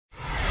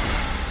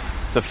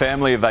The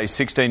family of a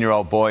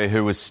 16-year-old boy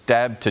who was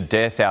stabbed to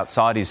death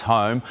outside his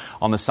home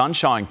on the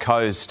Sunshine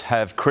Coast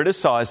have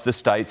criticised the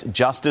state's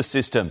justice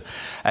system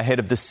ahead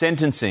of the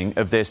sentencing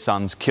of their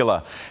son's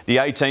killer. The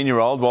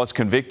 18-year-old was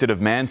convicted of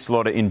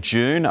manslaughter in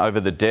June over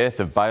the death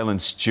of Balin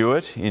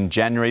Stewart in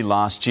January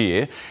last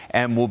year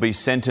and will be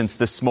sentenced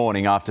this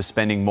morning after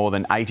spending more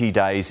than 80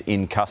 days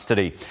in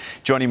custody.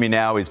 Joining me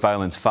now is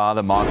Balin's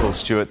father, Michael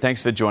Stewart.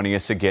 Thanks for joining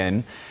us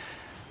again.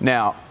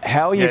 Now,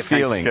 how are you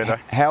feeling?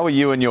 Thanks, how are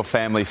you and your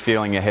family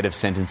feeling ahead of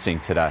sentencing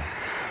today?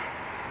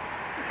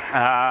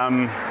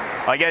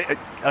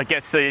 I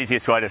guess the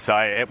easiest way to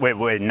say it,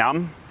 we're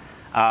numb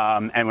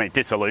and we're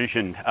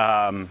disillusioned.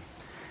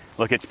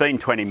 Look, it's been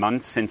 20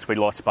 months since we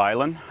lost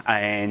Balin,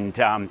 and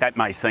that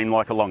may seem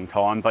like a long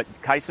time, but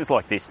cases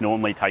like this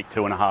normally take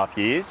 2.5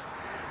 years.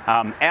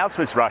 Ours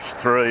was rushed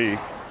through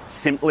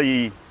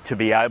simply to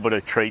be able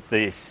to treat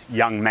this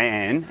young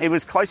man. He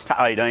was close to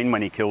 18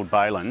 when he killed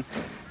Balin.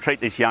 Treat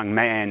this young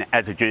man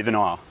as a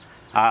juvenile,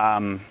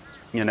 and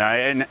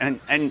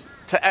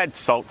to add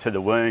salt to the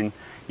wound,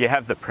 you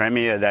have the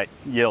Premier that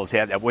yells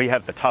out that we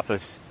have the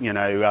toughest,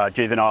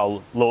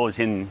 juvenile laws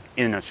in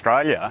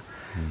Australia.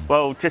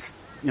 Well, just,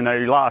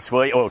 last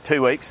week or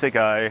 2 weeks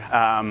ago,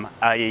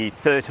 a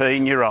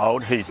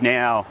 13-year-old who's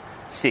now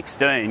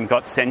 16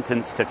 got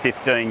sentenced to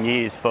 15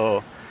 years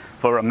for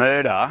a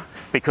murder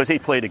because he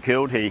pleaded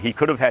guilty. He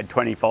could have had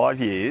 25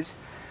 years.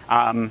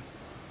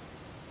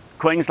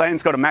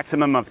 Queensland's got a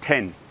maximum of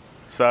 10.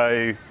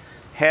 So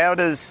how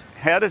does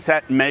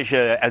that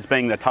measure as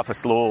being the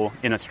toughest law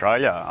in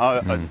Australia?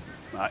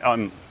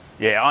 I'm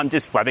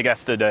just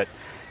flabbergasted at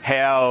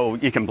how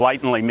you can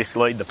blatantly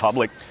mislead the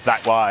public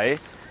that way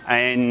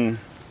and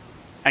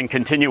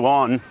continue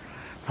on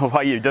the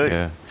way you do.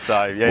 Yeah.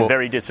 So, well,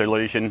 very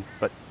disillusioned.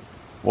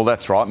 Well,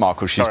 that's right,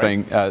 Michael. She's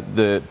being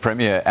the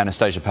Premier,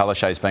 Anastasia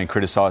Palaszczuk, has been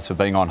criticised for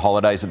being on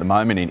holidays at the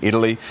moment in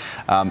Italy.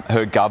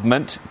 Her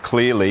government,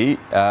 clearly,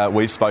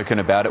 we've spoken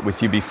about it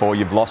with you before,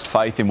 you've lost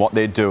faith in what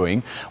they're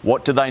doing.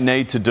 What do they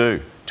need to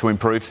do to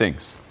improve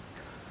things?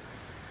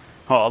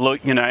 Oh,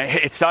 look,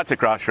 it starts at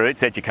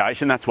grassroots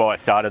education. That's why I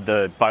started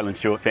the Balin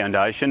Stewart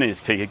Foundation,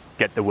 is to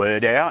get the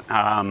word out.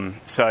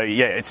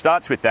 It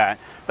starts with that.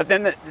 But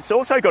then it's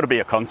also got to be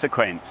a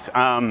consequence.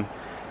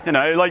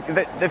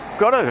 They've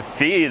got to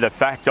fear the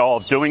fact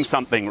of doing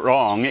something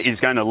wrong is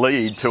going to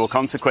lead to a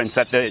consequence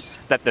that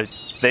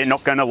they're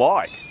not going to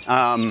like.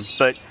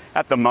 But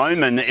at the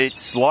moment,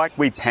 it's like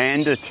we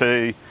pander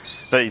to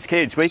these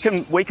kids. We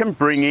can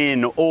bring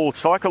in all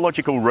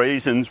psychological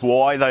reasons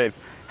why they've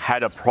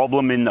had a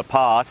problem in the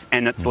past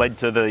and it's led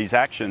to these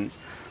actions,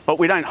 but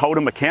we don't hold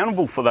them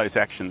accountable for those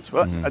actions.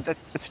 Well,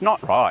 it's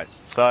not right.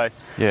 So,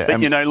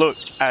 look,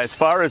 as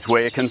far as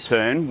we're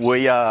concerned,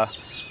 we are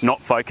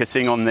not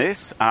focusing on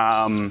this.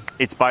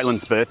 It's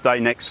Balin's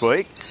birthday next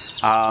week.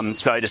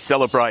 So to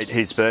celebrate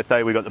his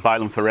birthday, we've got the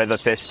Balin Forever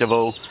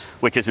Festival,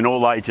 which is an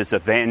all-ages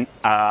event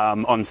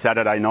on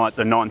Saturday night,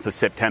 the 9th of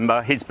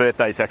September. His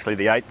birthday is actually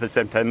the 8th of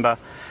September.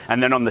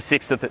 And then on the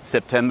 6th of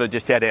September,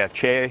 just at our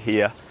chair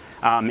here,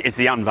 is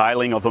the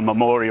unveiling of a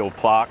memorial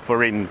plaque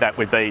for him that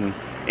we've been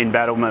in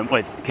battlement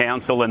with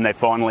council and they've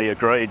finally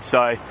agreed.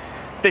 So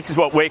this is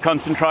what we're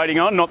concentrating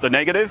on, not the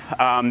negative,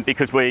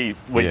 because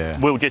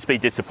we'll just be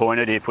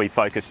disappointed if we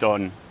focused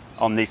on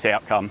this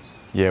outcome.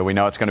 Yeah, we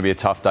know it's going to be a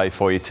tough day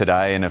for you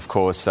today, and of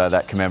course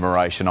that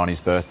commemoration on his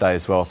birthday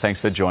as well.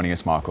 Thanks for joining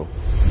us, Michael.